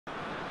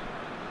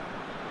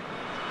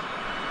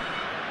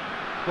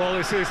Well,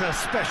 this is a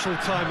special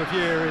time of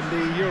year in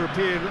the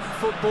European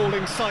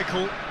footballing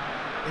cycle.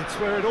 It's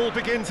where it all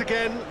begins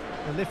again.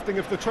 The lifting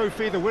of the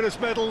trophy, the winners'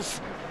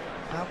 medals.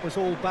 That was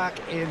all back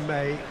in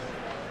May.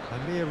 A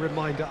mere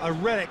reminder, a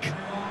relic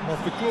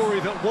of the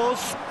glory that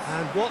was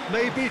and what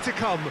may be to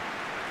come,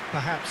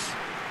 perhaps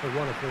for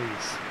one of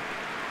these.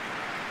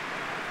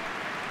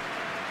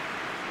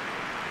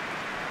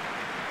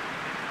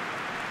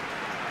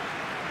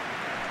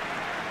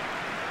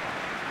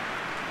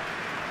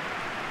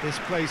 This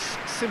place,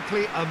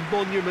 simply a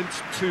monument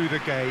to the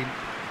game.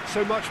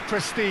 So much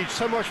prestige,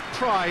 so much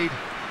pride,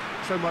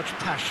 so much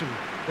passion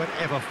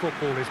whenever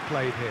football is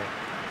played here.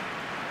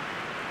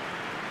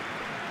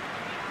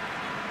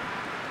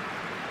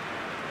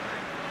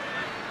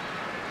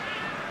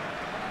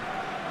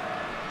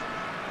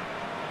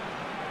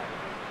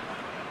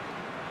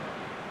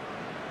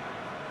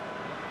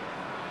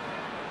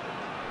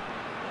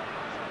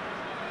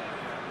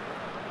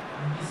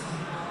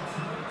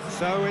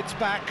 So it's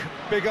back,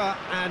 bigger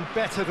and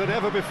better than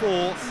ever before.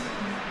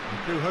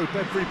 I do hope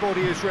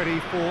everybody is ready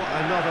for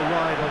another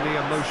ride on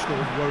the emotional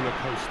roller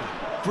coaster.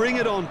 Bring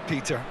it on,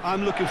 Peter.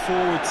 I'm looking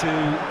forward to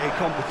a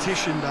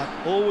competition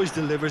that always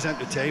delivers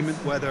entertainment,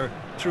 whether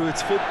through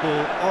its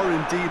football or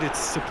indeed its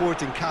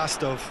supporting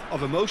cast of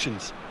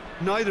emotions.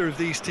 Neither of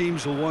these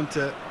teams will want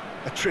a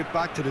trip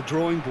back to the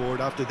drawing board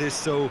after this,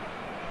 so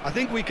I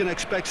think we can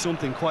expect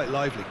something quite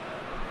lively.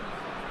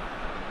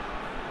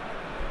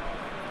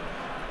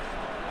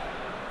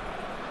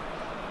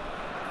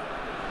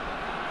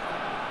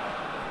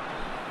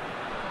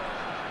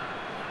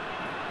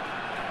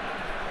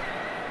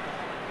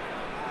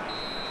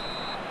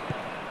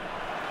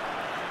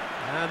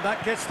 And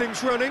that gets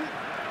things running.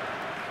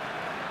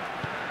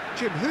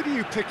 Jim, who do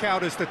you pick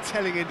out as the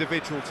telling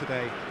individual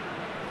today?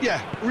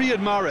 Yeah, Riyad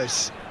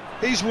Mahrez.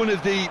 He's one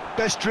of the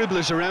best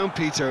dribblers around,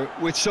 Peter,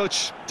 with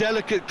such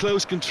delicate,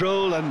 close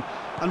control and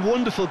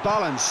wonderful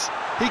balance.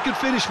 He could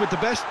finish with the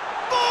best.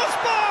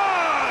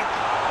 Forsberg!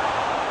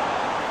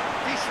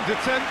 Decent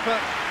attempt,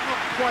 but not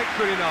quite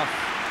good enough.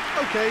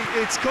 OK,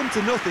 it's come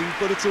to nothing,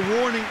 but it's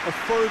a warning of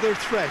further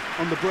threat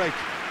on the break.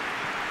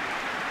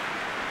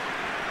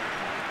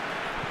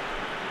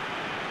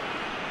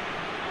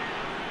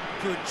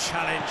 Good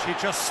challenge, he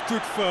just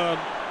stood firm,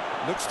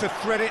 looks to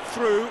thread it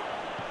through.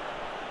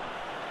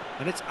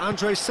 And it's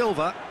Andre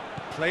Silva,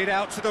 played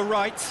out to the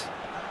right.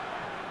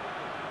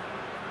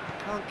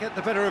 Can't get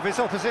the better of his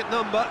opposite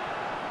number.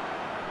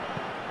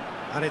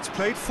 And it's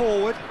played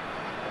forward.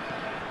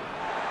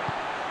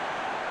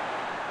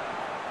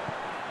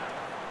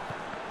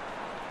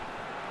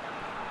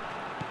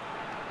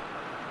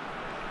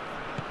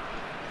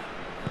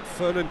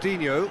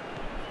 Fernandinho.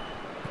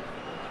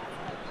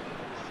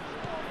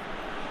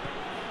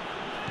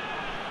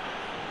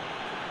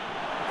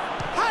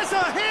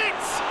 A hit!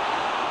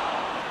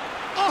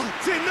 Oh,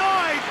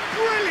 denied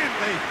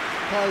brilliantly!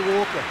 Kyle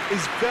Walker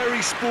is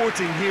very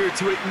sporting here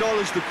to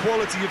acknowledge the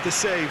quality of the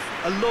save.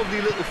 A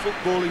lovely little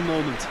footballing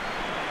moment.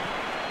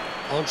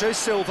 Andre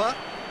Silva.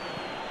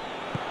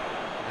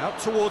 Out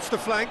towards the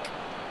flank.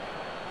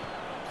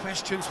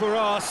 Questions were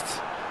asked,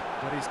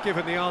 but he's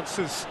given the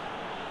answers.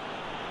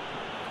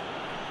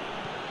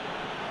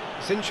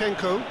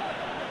 Zinchenko.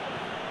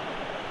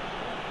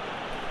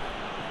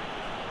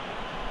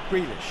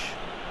 Grealish.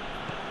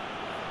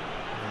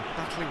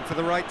 Battling for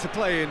the right to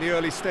play in the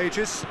early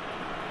stages.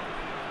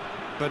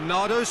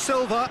 Bernardo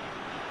Silva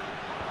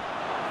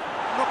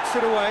knocks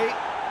it away.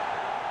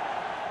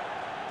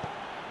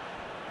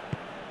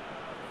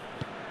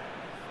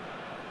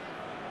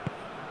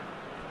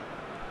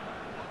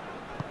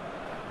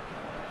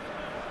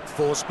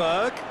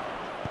 Forsberg.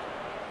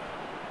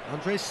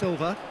 Andre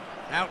Silva.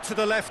 Out to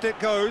the left it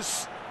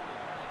goes.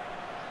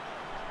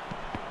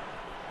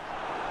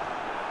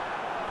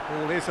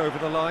 Ball is over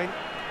the line.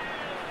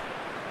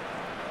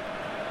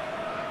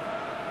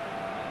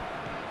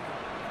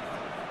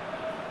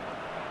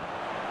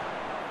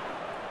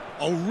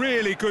 Oh,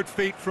 really good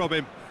feet from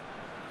him.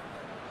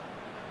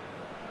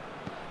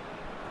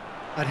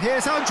 And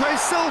here's Andre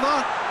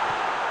Silva.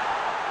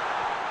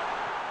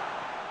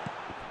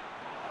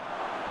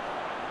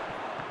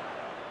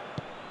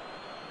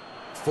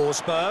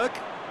 Forsberg.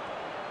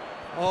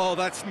 Oh,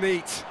 that's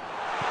neat.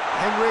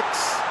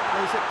 Henriks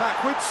throws it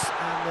backwards,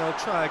 and they'll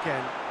try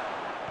again.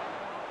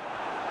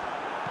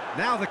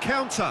 Now the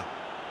counter.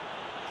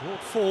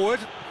 Brought forward.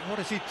 What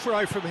does he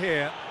try from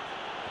here?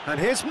 And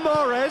here's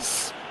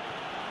Mahrez.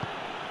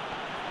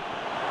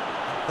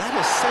 That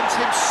has sent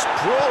him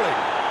sprawling.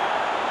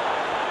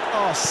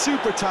 Oh,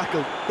 super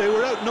tackle. They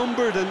were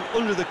outnumbered and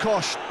under the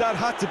cosh. That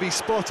had to be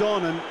spot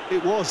on, and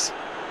it was.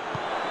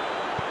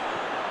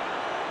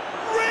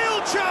 Real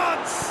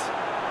chance!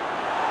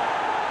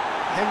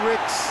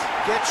 Henriks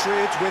gets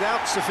rid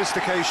without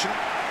sophistication.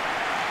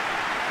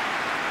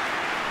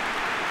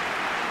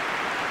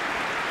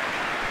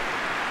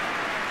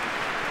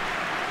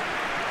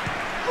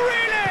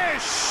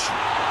 Grealish!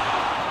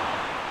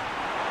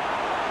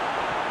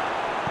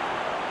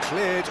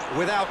 Cleared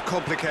without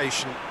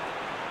complication.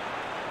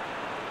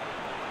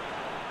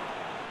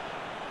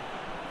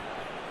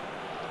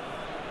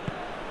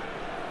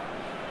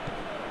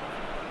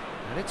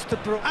 And it's De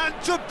Bruyne. And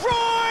De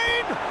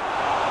Bruyne!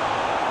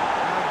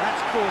 And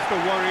that's caused a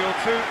worry or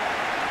two.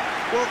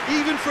 Well,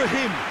 even for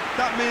him,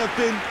 that may have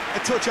been a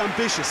touch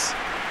ambitious.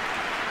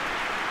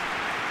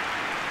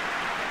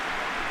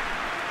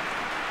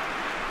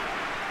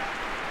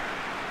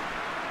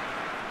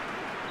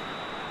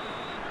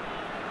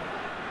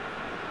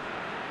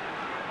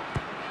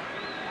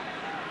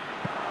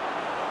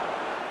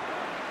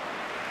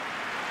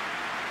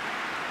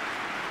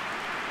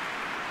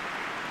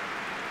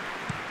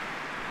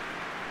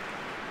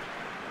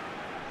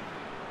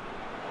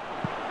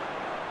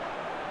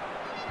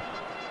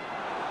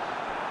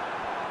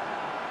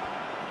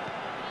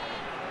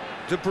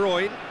 De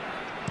Bruyne,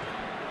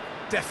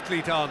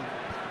 deftly done.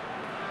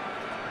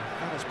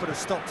 That has put a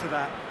stop to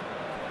that.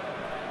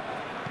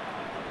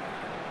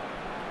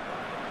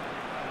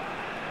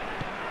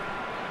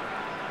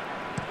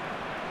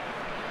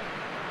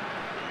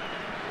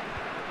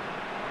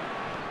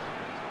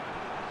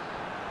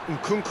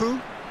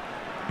 Zinchenko.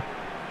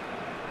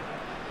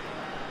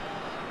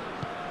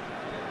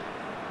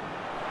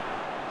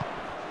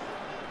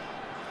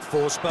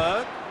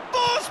 Forsberg.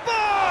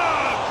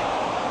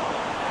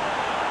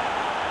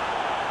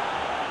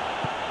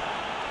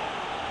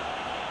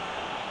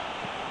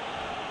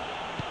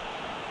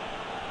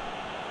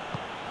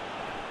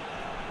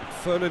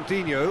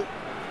 Fernandinho.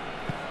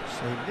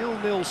 So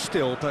 0-0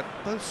 still, but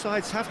both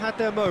sides have had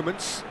their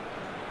moments.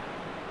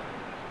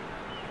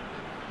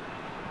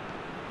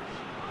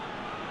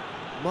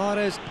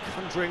 Mahrez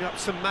conjuring up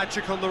some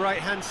magic on the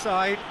right-hand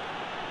side.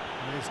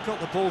 And he's got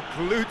the ball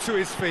glued to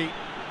his feet.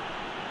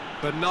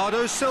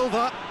 Bernardo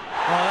Silva.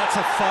 Oh, that's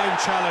a fine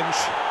challenge.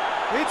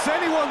 It's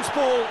anyone's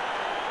ball.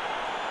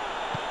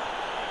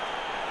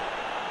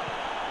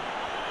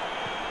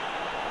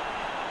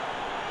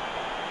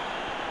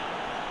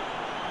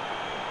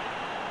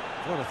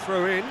 What a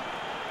throw in.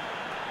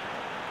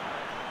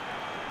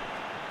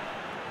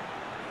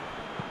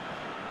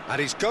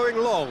 And he's going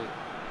long.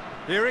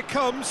 Here it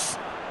comes.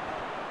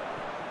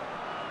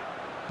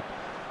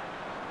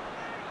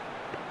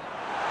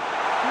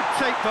 Good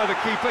take by the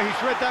keeper,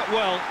 he's read that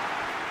well.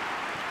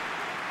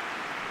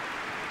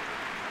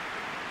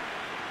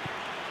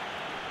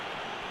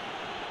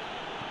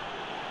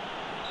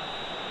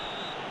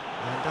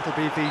 And that'll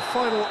be the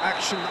final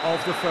action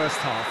of the first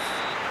half.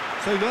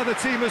 So neither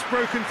team has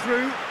broken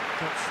through,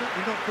 but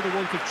certainly not for the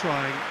want of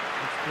trying.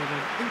 It's been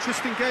an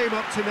interesting game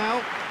up to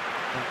now,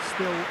 but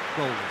still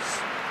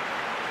goalless.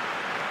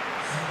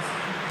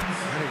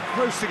 An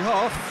engrossing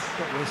half,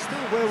 but we're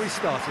still where we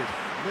started,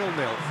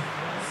 0-0.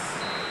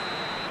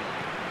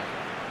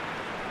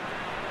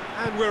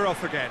 And we're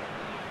off again.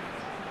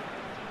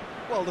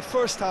 Well, the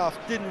first half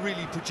didn't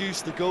really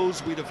produce the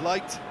goals we'd have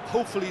liked.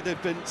 Hopefully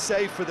they've been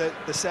saved for the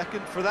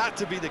second. For that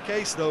to be the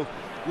case, though,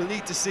 we'll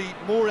need to see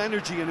more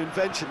energy and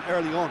invention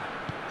early on.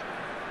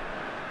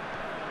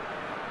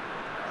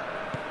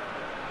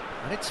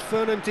 And it's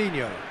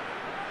Fernandinho.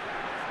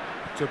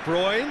 De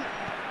Bruyne.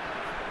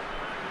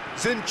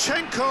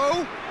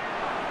 Zinchenko.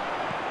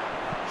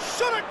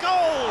 Shot a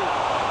goal!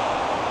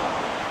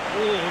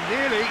 Oh,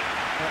 nearly,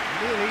 but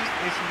nearly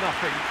is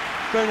nothing.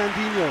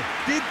 Fernandinho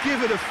did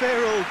give it a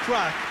fair old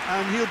crack,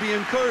 and he'll be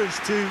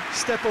encouraged to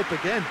step up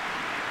again.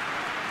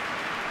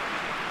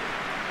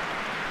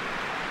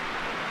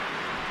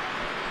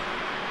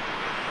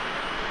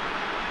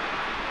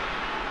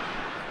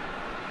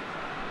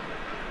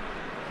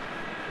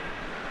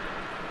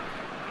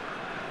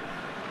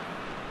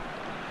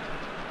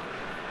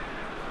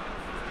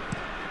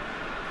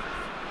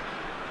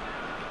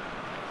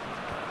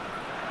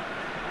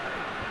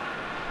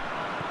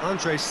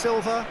 Andre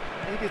Silva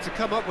needed to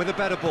come up with a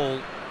better ball.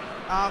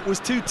 Was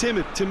too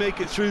timid to make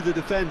it through the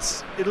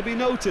defence. It'll be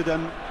noted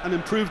and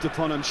improved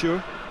upon, I'm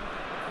sure.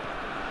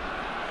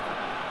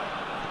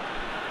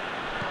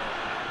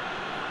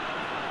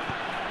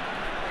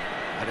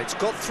 And it's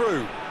got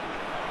through.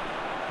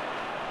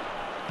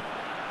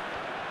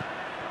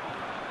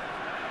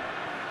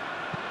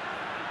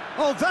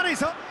 Oh, that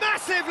is a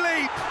massive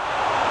leap!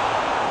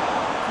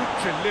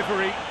 Good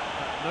delivery,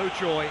 but no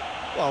joy.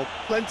 Well,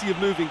 plenty of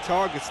moving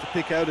targets to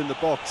pick out in the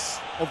box.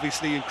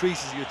 Obviously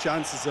increases your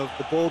chances of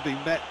the ball being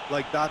met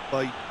like that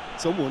by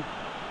someone.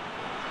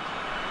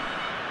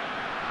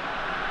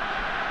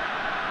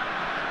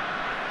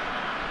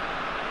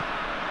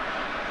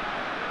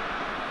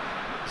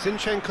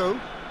 Zinchenko.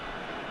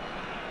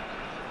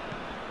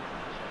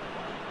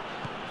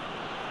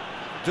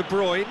 De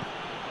Bruyne.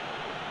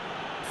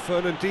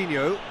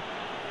 Fernandinho.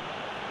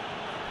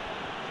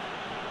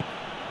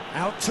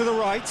 Out to the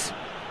right.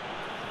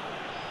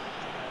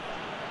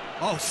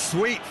 Oh,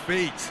 sweet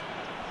feet.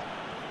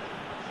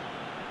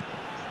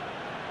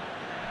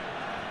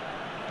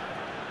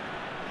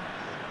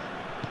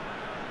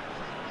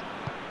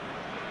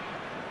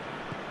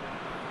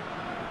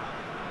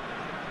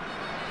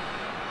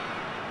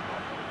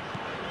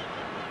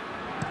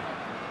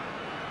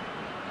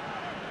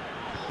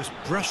 Just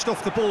brushed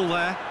off the ball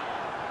there.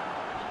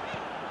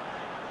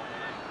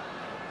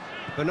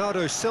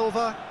 Bernardo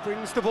Silva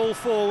brings the ball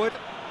forward.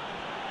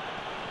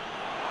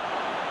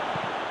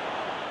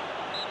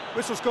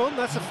 Whistle's gone,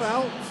 that's a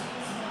foul.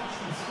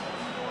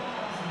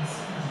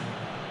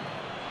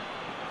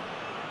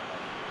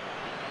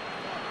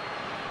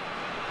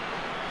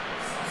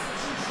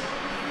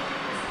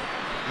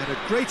 And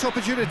a great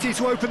opportunity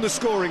to open the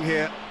scoring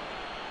here.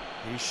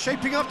 He's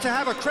shaping up to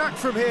have a crack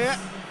from here.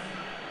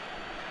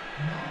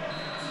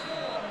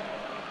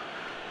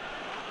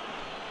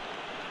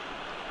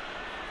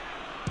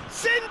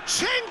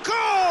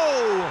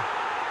 Zinchenko!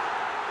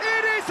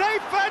 It is a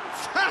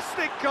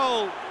fantastic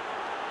goal!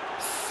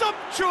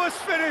 Sumptuous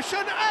finish,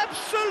 an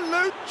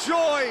absolute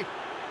joy!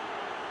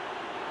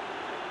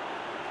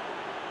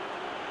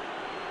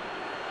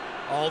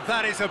 Oh,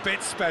 that is a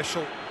bit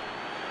special.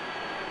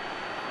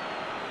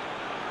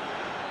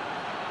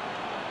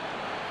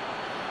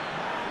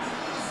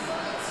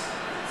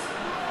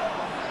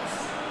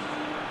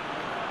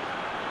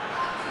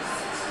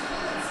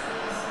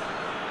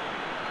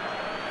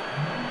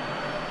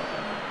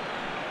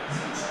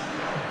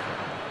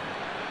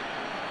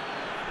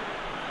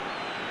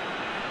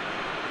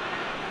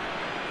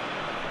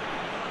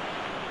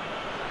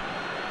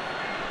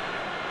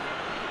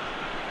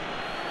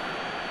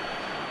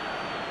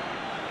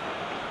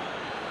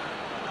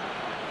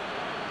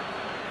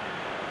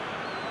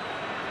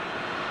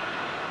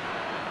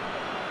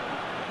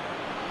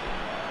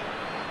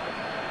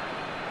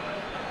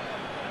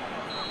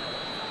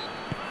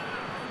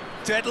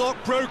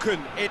 Deadlock broken,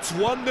 it's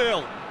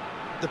 1-0.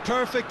 The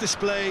perfect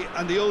display,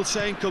 and the old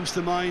saying comes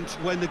to mind: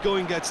 when the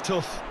going gets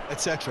tough,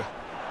 etc.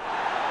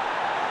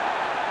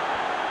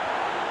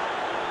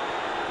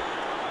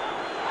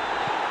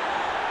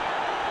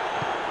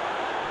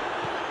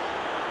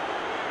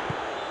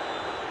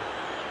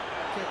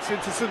 Gets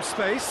into some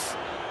space.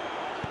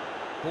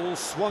 Ball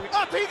swung,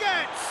 up he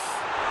gets!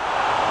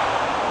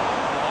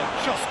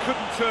 Oh, just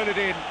couldn't turn it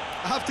in.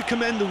 I have to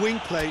commend the wing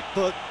play,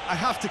 but I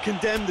have to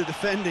condemn the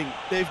defending.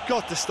 They've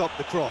got to stop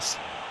the cross.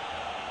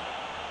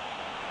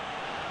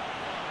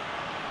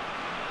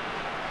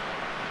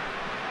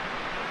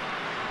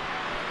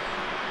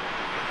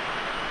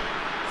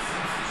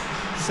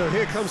 So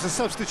here comes the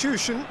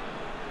substitution.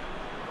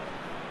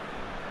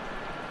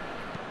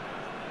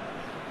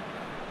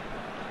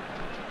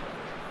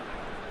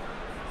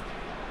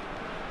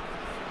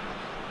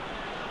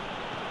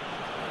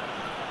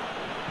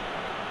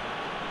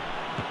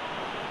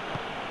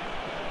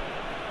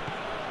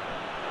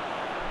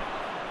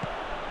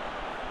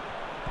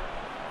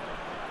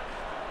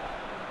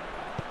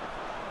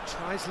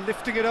 Tries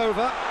lifting it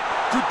over.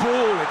 Good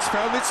ball, it's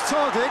found its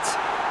target.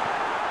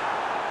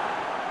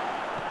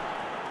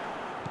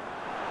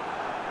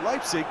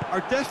 Leipzig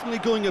are definitely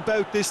going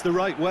about this the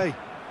right way.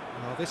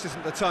 Well, this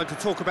isn't the time to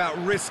talk about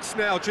risks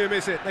now, Jim,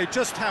 is it? They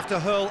just have to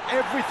hurl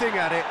everything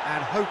at it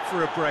and hope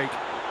for a break.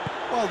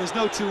 Well, there's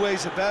no two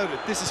ways about it.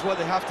 This is what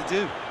they have to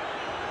do.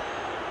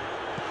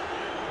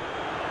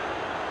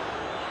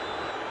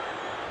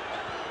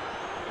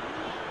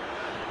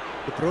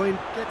 De Bruyne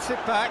gets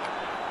it back.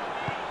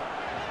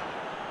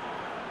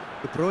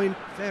 De Bruyne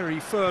very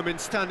firm in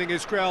standing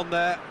his ground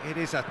there. It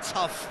is a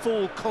tough,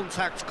 full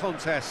contact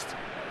contest.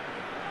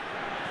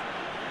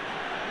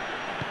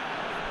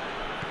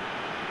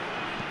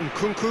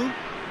 Zinchenko.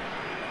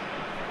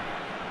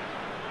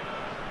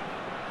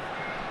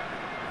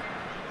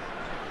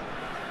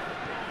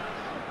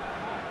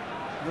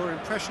 Your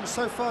impression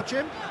so far,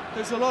 Jim?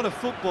 There's a lot of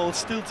football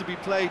still to be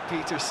played,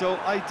 Peter, so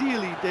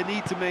ideally they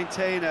need to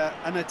maintain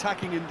an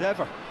attacking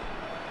endeavour.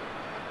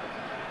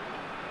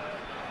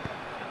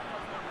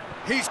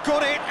 He's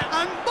got it,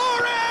 and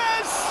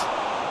Mahrez!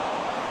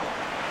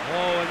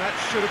 Oh, and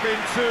that should have been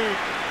two.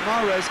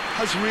 Mahrez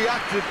has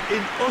reacted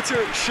in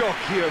utter shock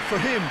here. For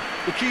him,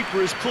 the keeper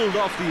has pulled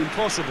off the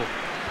impossible.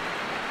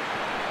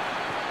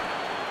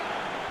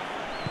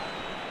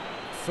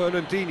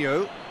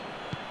 Fernandinho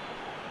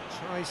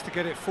tries to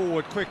get it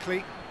forward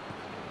quickly.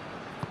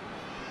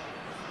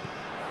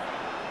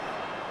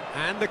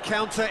 And the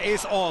counter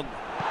is on.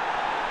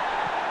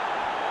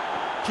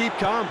 Keep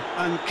calm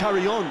and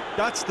carry on.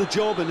 That's the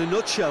job in a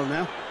nutshell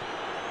now.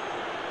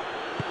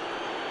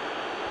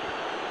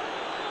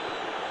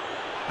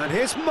 And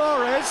here's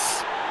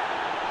Mahrez.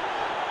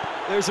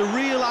 There's a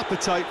real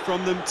appetite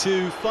from them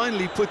to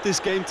finally put this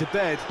game to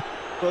bed,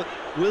 but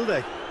will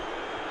they?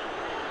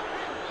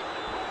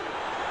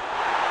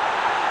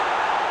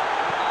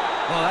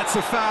 Well, that's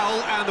a foul,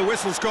 and the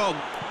whistle's gone.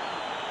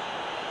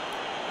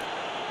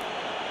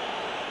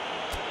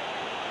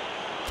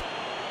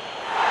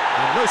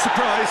 And no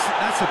surprise,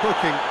 that's a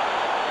booking.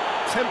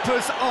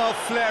 Tempers are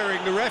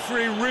flaring. The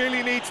referee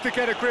really needs to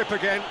get a grip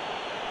again.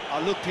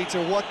 Look, Peter,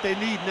 what they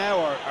need now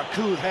are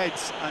cool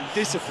heads and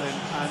discipline,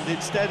 and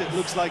instead it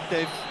looks like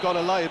they've got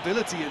a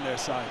liability in their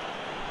side.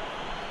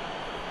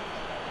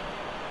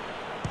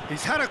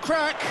 He's had a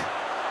crack.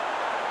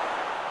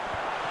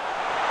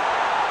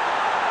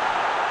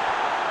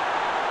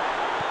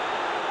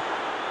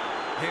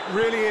 It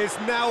really is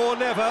now or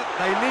never.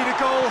 They need a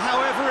goal,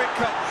 however it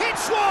comes.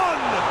 Hits one!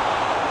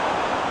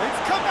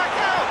 It's come back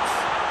out!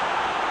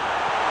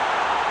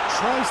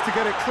 Tries to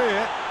get it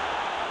clear.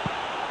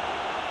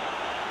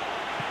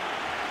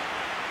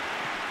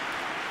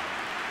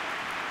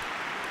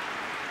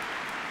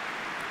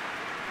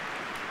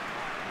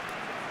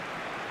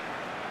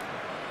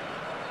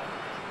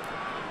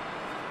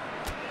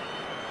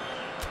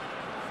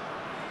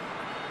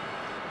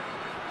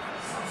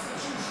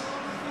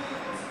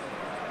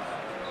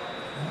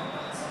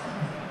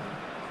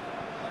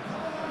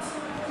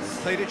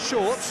 played it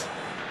short.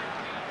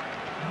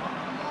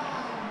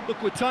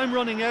 Look, with time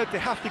running out, they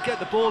have to get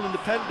the ball in the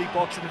penalty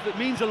box, and if it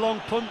means a long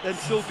punt, then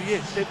so be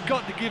it. They've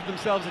got to give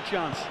themselves a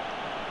chance.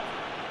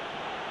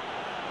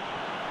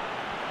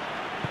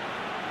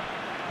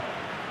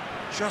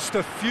 Just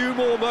a few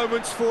more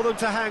moments for them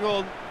to hang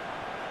on.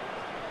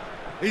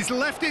 He's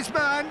left his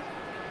man.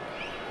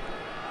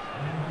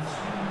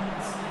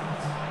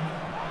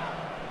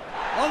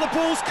 Oh, the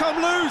ball's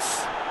come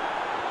loose.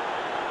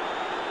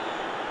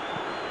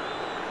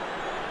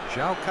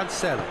 João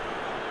Cancelo.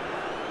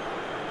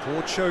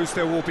 Board shows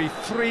there will be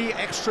 3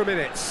 extra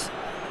minutes.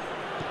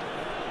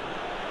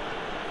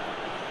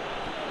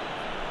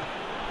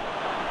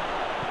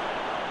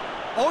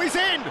 Oh, he's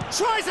in!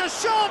 Tries a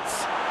shot!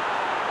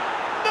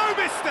 No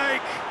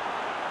mistake!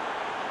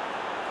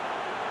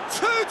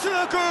 2 to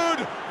the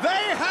good!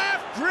 They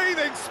have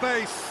breathing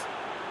space!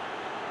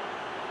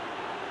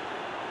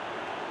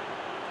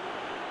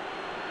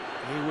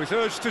 He was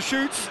urged to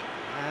shoot,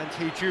 and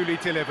he duly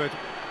delivered.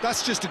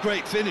 That's just a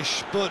great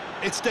finish, but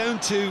it's down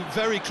to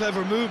very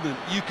clever movement.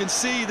 You can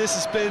see this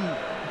has been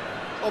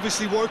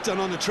obviously worked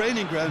on the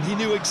training ground. He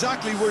knew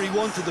exactly where he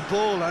wanted the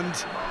ball,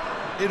 and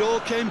it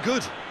all came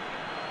good.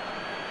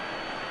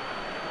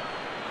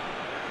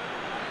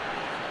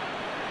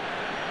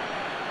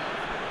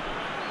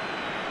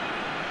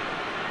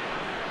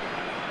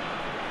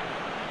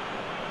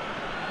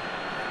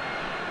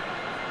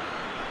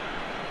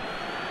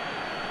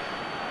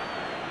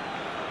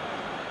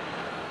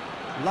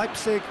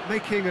 Leipzig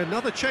making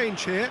another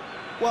change here.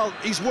 Well,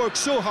 he's worked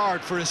so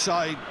hard for his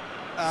side,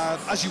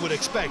 as you would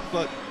expect,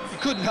 but you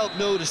couldn't help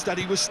notice that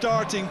he was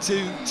starting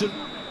to...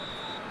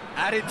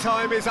 Added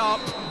time is up,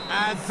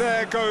 and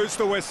there goes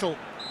the whistle.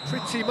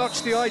 Pretty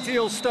much the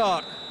ideal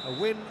start. A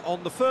win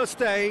on the first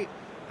day,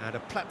 and a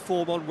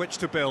platform on which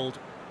to build.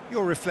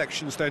 Your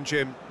reflections then,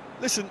 Jim?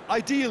 Listen,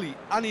 ideally,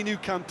 any new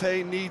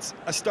campaign needs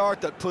a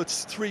start that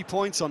puts 3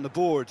 points on the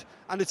board,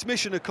 and it's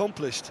mission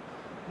accomplished.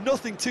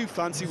 Nothing too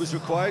fancy was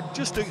required,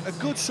 just a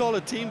good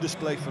solid team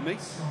display for me.